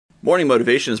Morning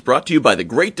Motivation is brought to you by The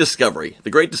Great Discovery. The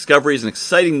Great Discovery is an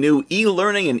exciting new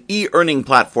e-learning and e-earning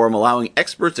platform allowing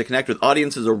experts to connect with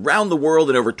audiences around the world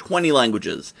in over 20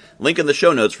 languages. Link in the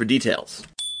show notes for details.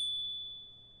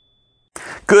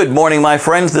 Good morning, my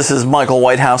friends. This is Michael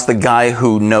Whitehouse, the guy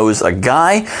who knows a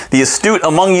guy. The astute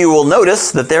among you will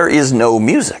notice that there is no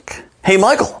music. Hey,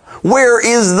 Michael. Where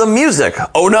is the music?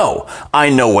 Oh no, I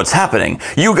know what's happening.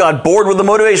 You got bored with the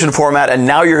motivation format and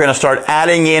now you're going to start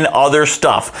adding in other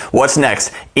stuff. What's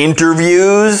next?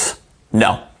 Interviews?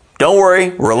 No. Don't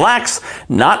worry, relax.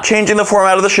 Not changing the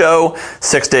format of the show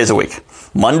 6 days a week.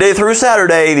 Monday through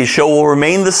Saturday, the show will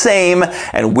remain the same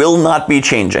and will not be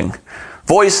changing.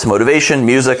 Voice, motivation,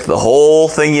 music, the whole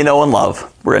thing you know and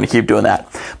love. We're going to keep doing that.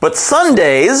 But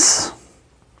Sundays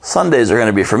are going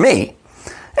to be for me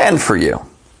and for you.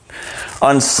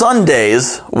 On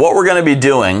Sundays, what we're going to be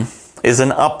doing is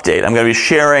an update. I'm going to be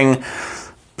sharing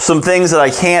some things that I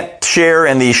can't share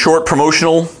in the short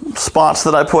promotional spots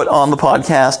that I put on the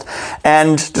podcast,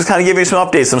 and just kind of giving you some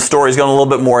updates, some stories, going a little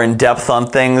bit more in depth on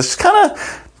things, just kind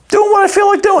of doing what I feel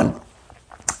like doing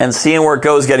and seeing where it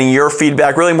goes, getting your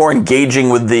feedback, really more engaging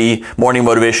with the morning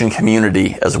motivation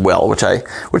community as well, which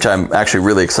I'm actually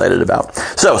really excited about.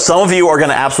 So some of you are going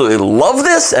to absolutely love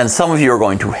this, and some of you are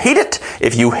going to hate it.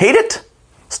 If you hate it,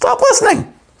 stop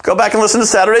listening. Go back and listen to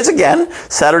Saturday's again.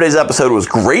 Saturday's episode was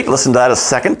great. Listen to that a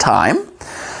second time.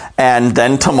 And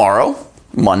then tomorrow,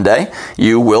 Monday,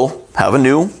 you will have a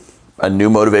new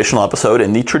motivational episode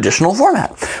in the traditional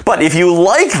format. But if you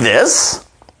like this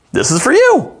is for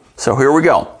you. So here we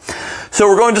go. So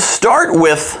we're going to start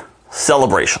with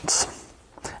celebrations.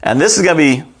 And this is going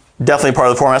to be definitely part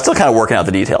of the format. Still kind of working out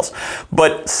the details.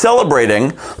 But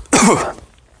celebrating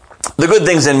the good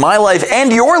things in my life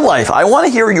and your life. I want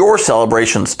to hear your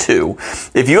celebrations too.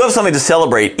 If you have something to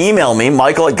celebrate, email me,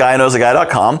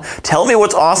 michael@guyknowsaguy.com. Tell me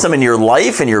what's awesome in your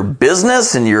life, in your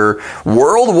business, in your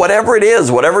world, whatever it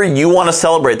is, whatever you want to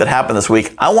celebrate that happened this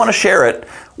week. I want to share it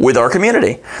with our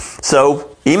community.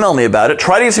 So email me about it.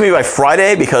 Try to get to me by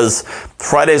Friday, because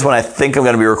Friday is when I think I'm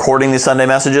going to be recording these Sunday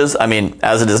messages. I mean,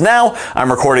 as it is now,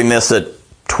 I'm recording this at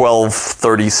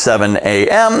 12:37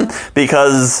 a.m.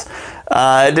 because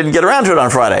I didn't get around to it on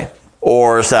Friday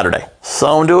or Saturday,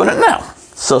 so I'm doing it now.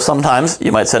 So sometimes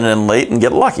you might send it in late and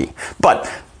get lucky.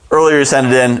 But earlier you send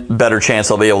it in, better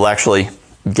chance I'll be able to actually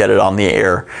get it on the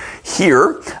air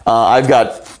here. I've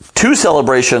got two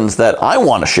celebrations that I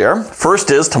want to share. First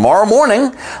is tomorrow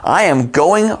morning, I am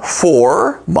going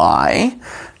for my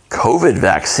COVID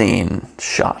vaccine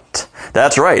shot.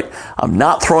 That's right. I'm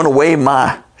not throwing away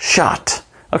my shot.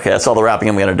 Okay, that's all the wrapping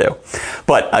I'm going to do.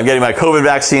 But I'm getting my COVID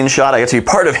vaccine shot. I get to be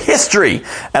part of history.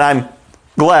 And I'm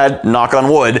glad, knock on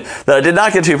wood, that I did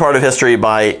not get to be part of history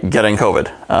by getting COVID.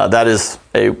 That is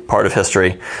a part of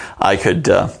history. I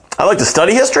like to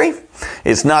study history.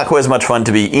 It's not quite as much fun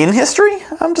to be in history,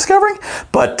 I'm discovering.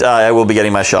 But I will be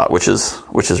getting my shot, which is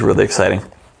really exciting.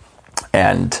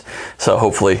 And so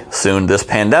hopefully soon this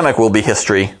pandemic will be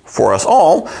history for us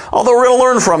all. Although we're going to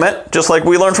learn from it, just like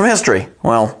we learn from history.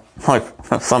 Well, like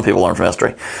some people learn from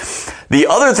history. The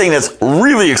other thing that's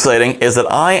really exciting is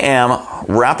that I am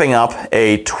wrapping up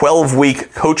a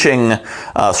 12-week coaching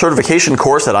certification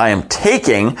course that I am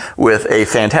taking with a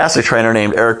fantastic trainer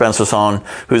named Eric Ben-Sasson,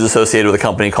 who's associated with a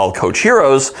company called Coach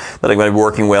Heroes that I'm going to be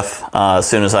working with as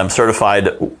soon as I'm certified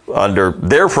under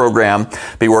their program,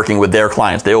 be working with their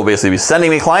clients. They will basically be sending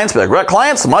me clients, be like, "Right,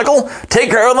 clients, Michael, take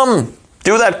care of them.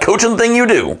 Do that coaching thing you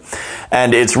do."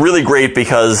 And it's really great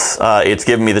because it's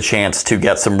given me the chance to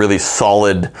get some really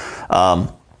solid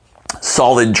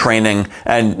training.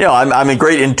 And, you know, I'm a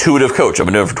great intuitive coach. I've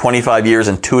been doing it for 25 years,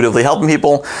 intuitively helping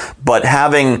people. But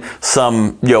having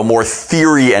some, more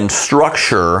theory and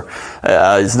structure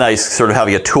is nice, sort of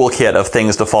having a toolkit of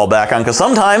things to fall back on. Because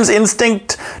sometimes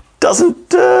instinct doesn't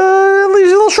leaves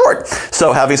you a little short.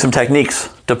 So having some techniques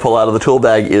to pull out of the tool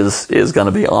bag is going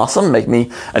to be awesome. Make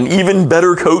me an even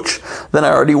better coach than I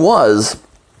already was.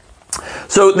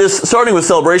 So this starting with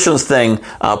celebrations thing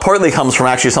partly comes from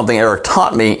actually something Eric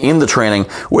taught me in the training,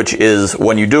 which is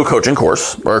when you do a coaching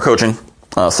course or a coaching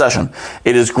session,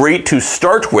 it is great to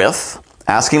start with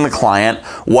asking the client,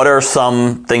 what are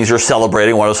some things you're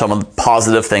celebrating? What are some of the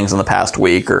positive things in the past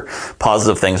week or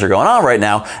positive things that are going on right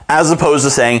now, as opposed to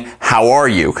saying, how are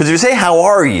you? Because if you say, how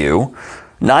are you,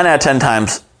 9 out of 10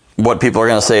 times what people are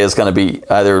going to say is going to be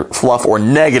either fluff or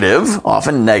negative,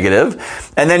 often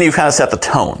negative, and then you kind of set the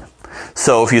tone.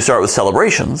 So if you start with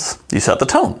celebrations, you set the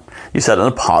tone. You set it in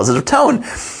a positive tone.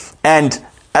 And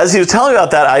as he was telling me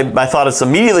about that, I thought it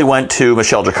immediately went to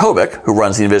Michelle Jakovic, who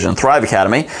runs the Envision Thrive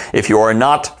Academy. If you are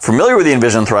not familiar with the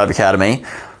Envision Thrive Academy,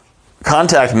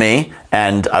 contact me,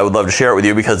 and I would love to share it with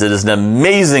you because it is an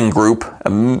amazing group.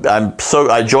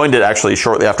 I joined it actually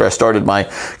shortly after I started my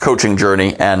coaching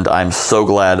journey, and I'm so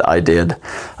glad I did.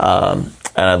 And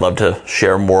I'd love to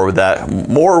share more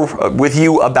with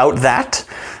you about that.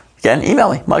 Again,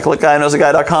 email me,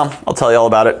 michael@guyknowsaguy.com. I'll tell you all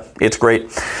about it. It's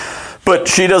great. But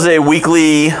she does a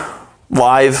weekly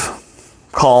live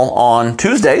call on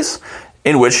Tuesdays,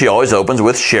 in which she always opens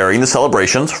with sharing the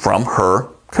celebrations from her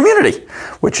community,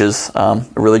 which is a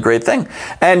really great thing.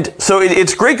 And so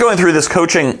it's great going through this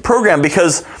coaching program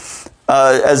because,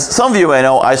 as some of you may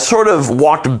know, I sort of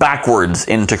walked backwards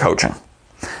into coaching.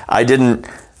 I didn't.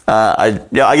 I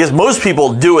guess most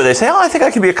people do it. They say, "Oh, I think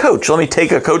I can be a coach. Let me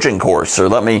take a coaching course, or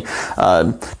let me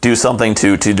do something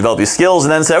to develop these skills,"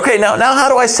 and then say, "Okay, now how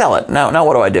do I sell it? Now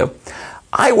what do I do?"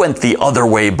 I went the other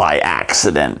way by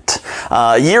accident.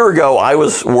 A year ago, I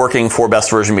was working for Best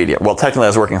Version Media. Well, technically I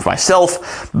was working for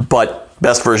myself, but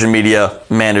Best Version Media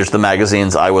managed the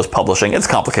magazines I was publishing. It's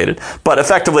complicated, but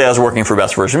effectively I was working for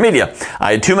Best Version Media.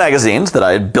 I had 2 magazines that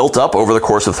I had built up over the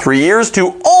course of 3 years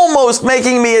to almost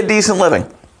making me a decent living.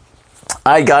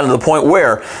 I got to the point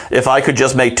where if I could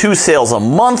just make 2 sales a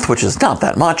month, which is not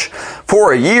that much,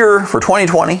 for a year, for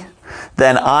 2020,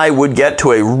 then I would get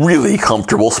to a really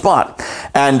comfortable spot.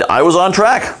 And I was on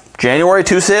track. January,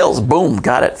 2 sales. Boom,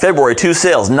 got it. February, 2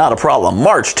 sales. Not a problem.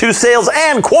 March, 2 sales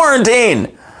and quarantine.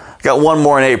 Got 1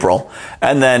 more in April.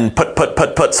 And then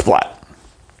put, splat.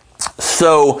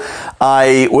 So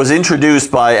I was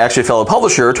introduced by actually a fellow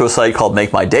publisher to a site called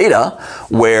Make My Data,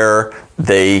 where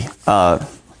they,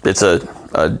 it's a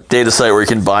data site where you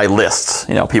can buy lists,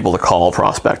 people to call,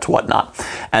 prospect, whatnot.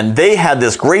 And they had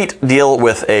this great deal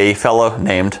with a fellow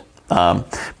named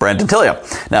Brandon Tillia.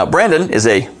 Now, Brandon is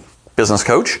a business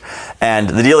coach, and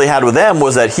the deal he had with them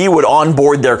was that he would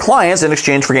onboard their clients in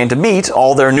exchange for getting to meet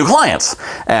all their new clients.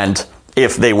 And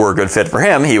if they were a good fit for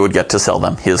him, he would get to sell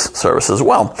them his service as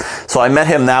well. So I met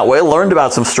him that way, learned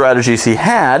about some strategies he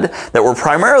had that were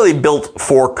primarily built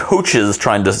for coaches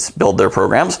trying to build their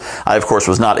programs. I, of course,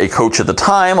 was not a coach at the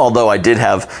time, although I did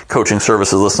have coaching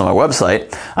services listed on my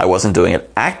website. I wasn't doing it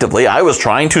actively. I was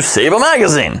trying to save a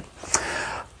magazine.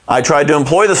 I tried to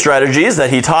employ the strategies that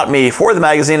he taught me for the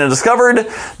magazine and discovered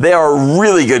they are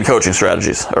really good coaching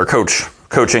strategies, or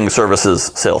coaching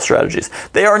services sales strategies.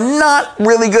 They are not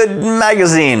really good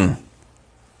magazine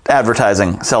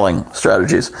advertising selling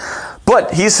strategies.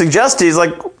 But he suggested, he's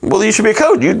like, well, you should be a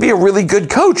coach. You'd be a really good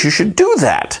coach. You should do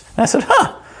that. And I said,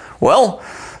 well,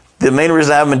 the main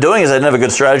reason I haven't been doing it is I didn't have a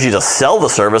good strategy to sell the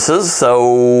services,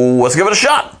 so let's give it a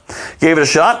shot. Gave it a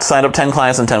shot, signed up 10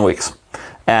 clients in 10 weeks,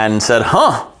 and said,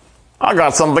 I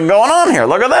got something going on here.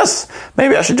 Look at this.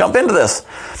 Maybe I should jump into this.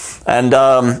 And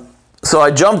so I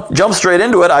jumped straight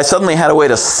into it. I suddenly had a way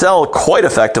to sell quite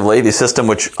effectively. The system,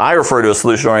 which I refer to as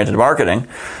solution-oriented marketing,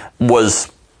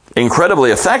 was incredibly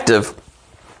effective.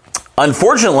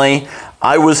 Unfortunately,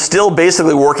 I was still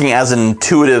basically working as an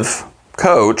intuitive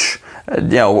coach,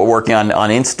 working on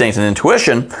instinct and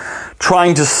intuition,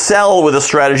 trying to sell with a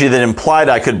strategy that implied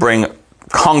I could bring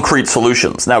concrete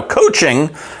solutions. Now, coaching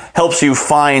helps you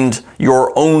find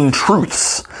your own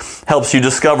truths, helps you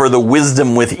discover the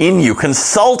wisdom within you.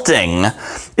 Consulting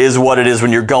is what it is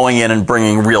when you're going in and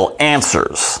bringing real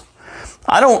answers.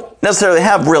 I don't necessarily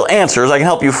have real answers. I can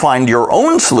help you find your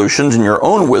own solutions and your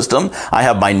own wisdom. I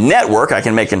have my network. I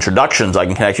can make introductions. I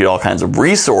can connect you to all kinds of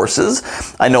resources.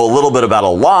 I know a little bit about a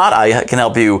lot. I can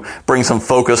help you bring some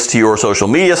focus to your social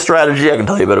media strategy. I can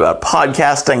tell you a bit about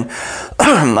podcasting.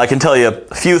 I can tell you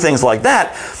a few things like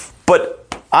that. But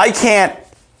I can't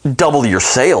double your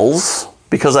sales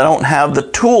because I don't have the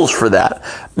tools for that.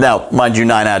 Now, mind you,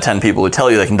 9 out of 10 people who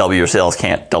tell you they can double your sales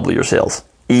can't double your sales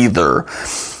either.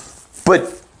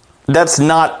 But that's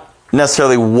not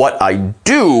necessarily what I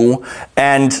do,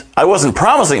 and I wasn't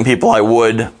promising people I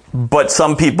would, but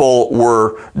some people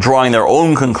were drawing their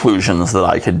own conclusions that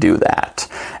I could do that.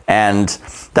 And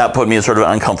that put me in sort of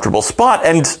an uncomfortable spot.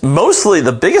 And mostly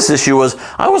the biggest issue was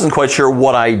I wasn't quite sure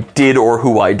what I did or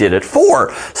who I did it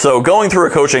for. So going through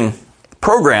a coaching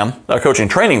program, a coaching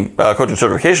training, coaching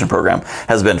certification program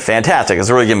has been fantastic. It's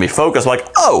really given me focus, like,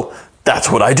 oh, that's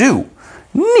what I do.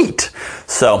 Neat.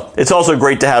 So it's also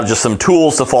great to have just some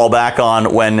tools to fall back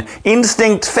on when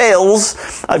instinct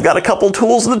fails. I've got a couple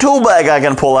tools in the tool bag I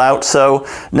can pull out. So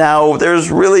now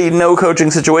there's really no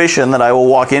coaching situation that I will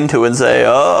walk into and say,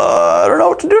 I don't know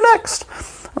what to do next.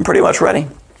 I'm pretty much ready.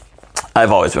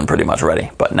 I've always been pretty much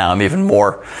ready, but now I'm even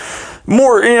more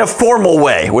in a formal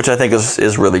way, which I think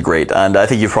is really great. And I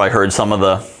think you've probably heard some of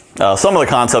the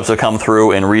concepts that come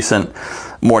through in recent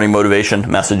morning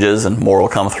motivation messages, and more will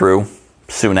come through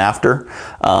soon after,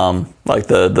 like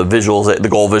the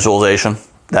goal visualization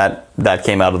that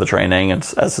came out of the training, and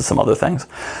as did some other things.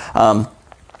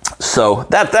 So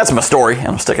that's my story.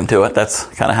 I'm sticking to it. That's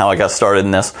kind of how I got started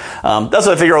in this. That's what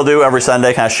I figure I'll do every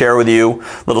Sunday, kind of share with you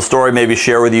a little story, maybe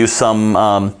share with you some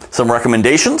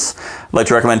recommendations. I'd like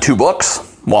to recommend 2 books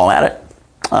while I'm at it.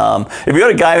 If you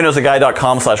go to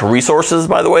guywhoknowsaguy.com/resources,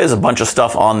 by the way, there's a bunch of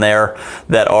stuff on there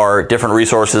that are different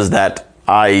resources that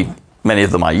many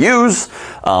of them I use,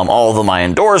 all of them I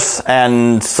endorse,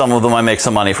 and some of them I make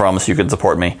some money from, so you can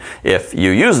support me if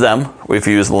you use them, if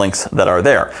you use the links that are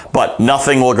there. But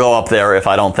nothing will go up there if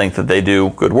I don't think that they do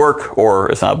good work,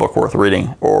 or it's not a book worth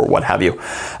reading, or what have you.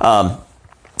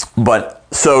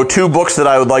 So 2 books that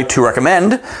I would like to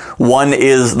recommend. One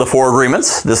is The 4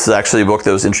 Agreements. This is actually a book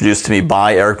that was introduced to me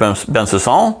by Eric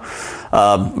Bensusson.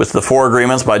 It's The 4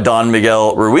 Agreements by Don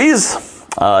Miguel Ruiz.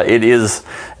 It is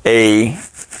a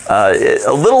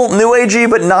little new agey,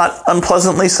 but not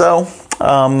unpleasantly so.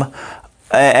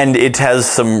 And it has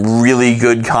some really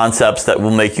good concepts that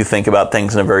will make you think about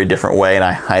things in a very different way, and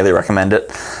I highly recommend it.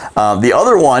 The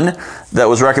other one that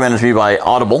was recommended to me by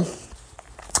Audible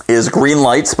is Green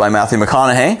Lights by Matthew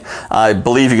McConaughey. I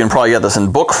believe you can probably get this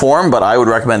in book form, but I would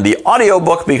recommend the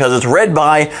audiobook because it's read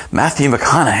by Matthew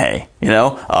McConaughey. You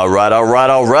know, all right,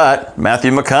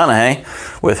 Matthew McConaughey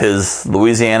with his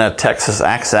Louisiana, Texas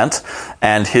accent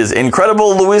and his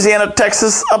incredible Louisiana,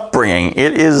 Texas upbringing.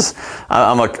 It is,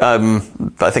 I'm I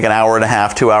think an hour and a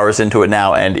half, 2 hours into it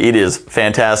now, and it is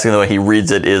fantastic. The way he reads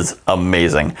it is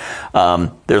amazing.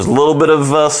 There's a little bit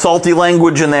of salty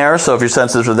language in there, so if you're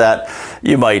sensitive to that,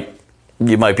 you might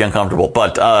be uncomfortable.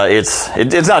 But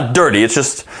it's not dirty. It's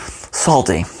just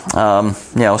salty.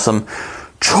 Some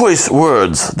choice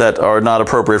words that are not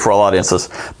appropriate for all audiences.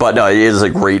 But no, it is a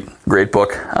great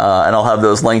book. And I'll have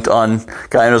those linked on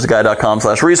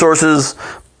guywhoknowsaguy.com/resources,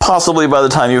 possibly by the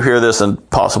time you hear this, and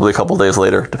possibly a couple days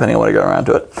later, depending on when I get around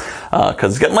to it.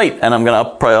 Because it's getting late, and I'm going to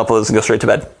probably upload this and go straight to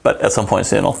bed. But at some point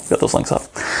soon, I'll get those links up.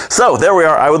 So there we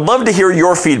are. I would love to hear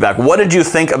your feedback. What did you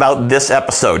think about this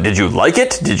episode? Did you like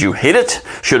it? Did you hate it?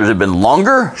 Should it have been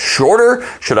longer? Shorter?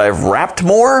 Should I have rapped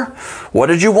more? What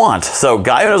did you want? So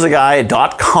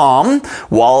guywhoknowsaguy.com,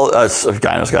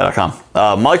 guywhoknowsaguy.com.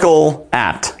 Michael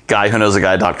at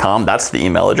guywhoknowsaguy.com. That's the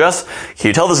email address. Can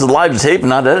you tell this is live to tape,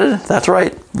 not edited? That's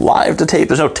right. Live to tape.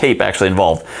 There's no tape actually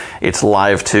involved. It's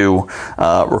live to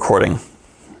recording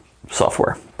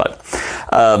software. But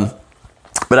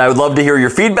I would love to hear your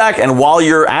feedback, and while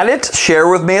you're at it, share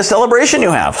with me a celebration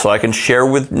you have, so I can share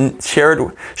it with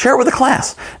the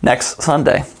class next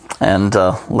Sunday, and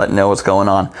let know what's going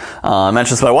on. I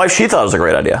mentioned to my wife; she thought it was a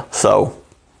great idea, so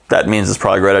that means it's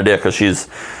probably a great idea because she's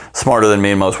smarter than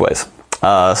me in most ways.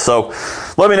 So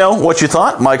let me know what you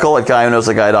thought. Michael at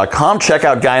guywhoknowsaguy.com. Check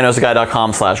out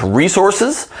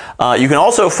guywhoknowsaguy.com/resources. You can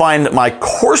also find my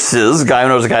courses,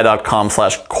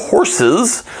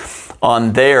 guywhoknowsaguy.com/courses.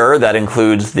 On there, that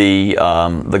includes the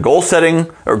goal setting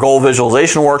or goal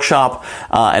visualization workshop,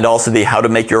 and also the how to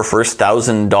make your first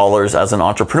 $1,000 as an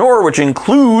entrepreneur, which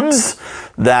includes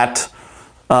that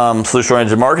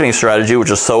solution-oriented marketing strategy, which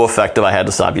is so effective I had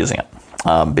to stop using it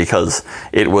because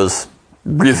it was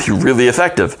really, really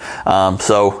effective.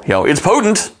 So it's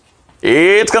potent.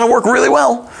 It's going to work really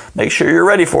well. Make sure you're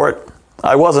ready for it.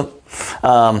 I wasn't.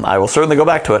 I will certainly go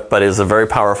back to it, but it is a very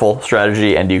powerful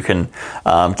strategy, and you can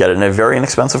get it in a very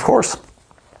inexpensive course.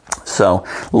 So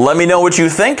let me know what you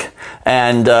think,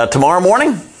 and tomorrow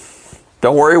morning,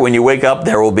 don't worry, when you wake up,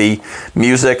 there will be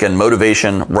music and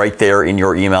motivation right there in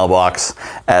your email box,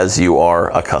 as you are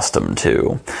accustomed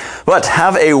to. But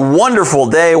have a wonderful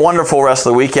day, wonderful rest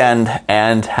of the weekend,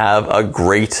 and have a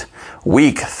great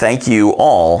week. Thank you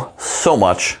all so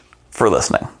much for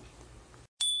listening.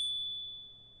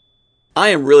 I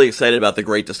am really excited about The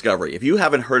Great Discovery. If you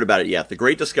haven't heard about it yet, The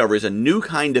Great Discovery is a new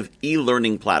kind of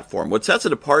e-learning platform. What sets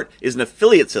it apart is an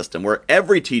affiliate system where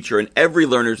every teacher and every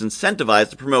learner is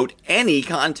incentivized to promote any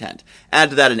content.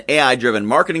 Add to that an AI-driven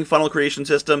marketing funnel creation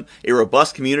system, a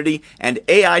robust community, and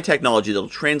AI technology that will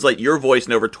translate your voice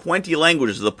in over 20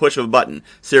 languages with the push of a button.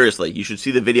 Seriously, you should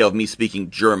see the video of me speaking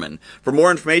German. For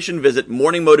more information, visit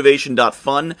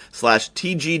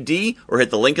morningmotivation.fun/TGD or hit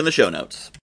the link in the show notes.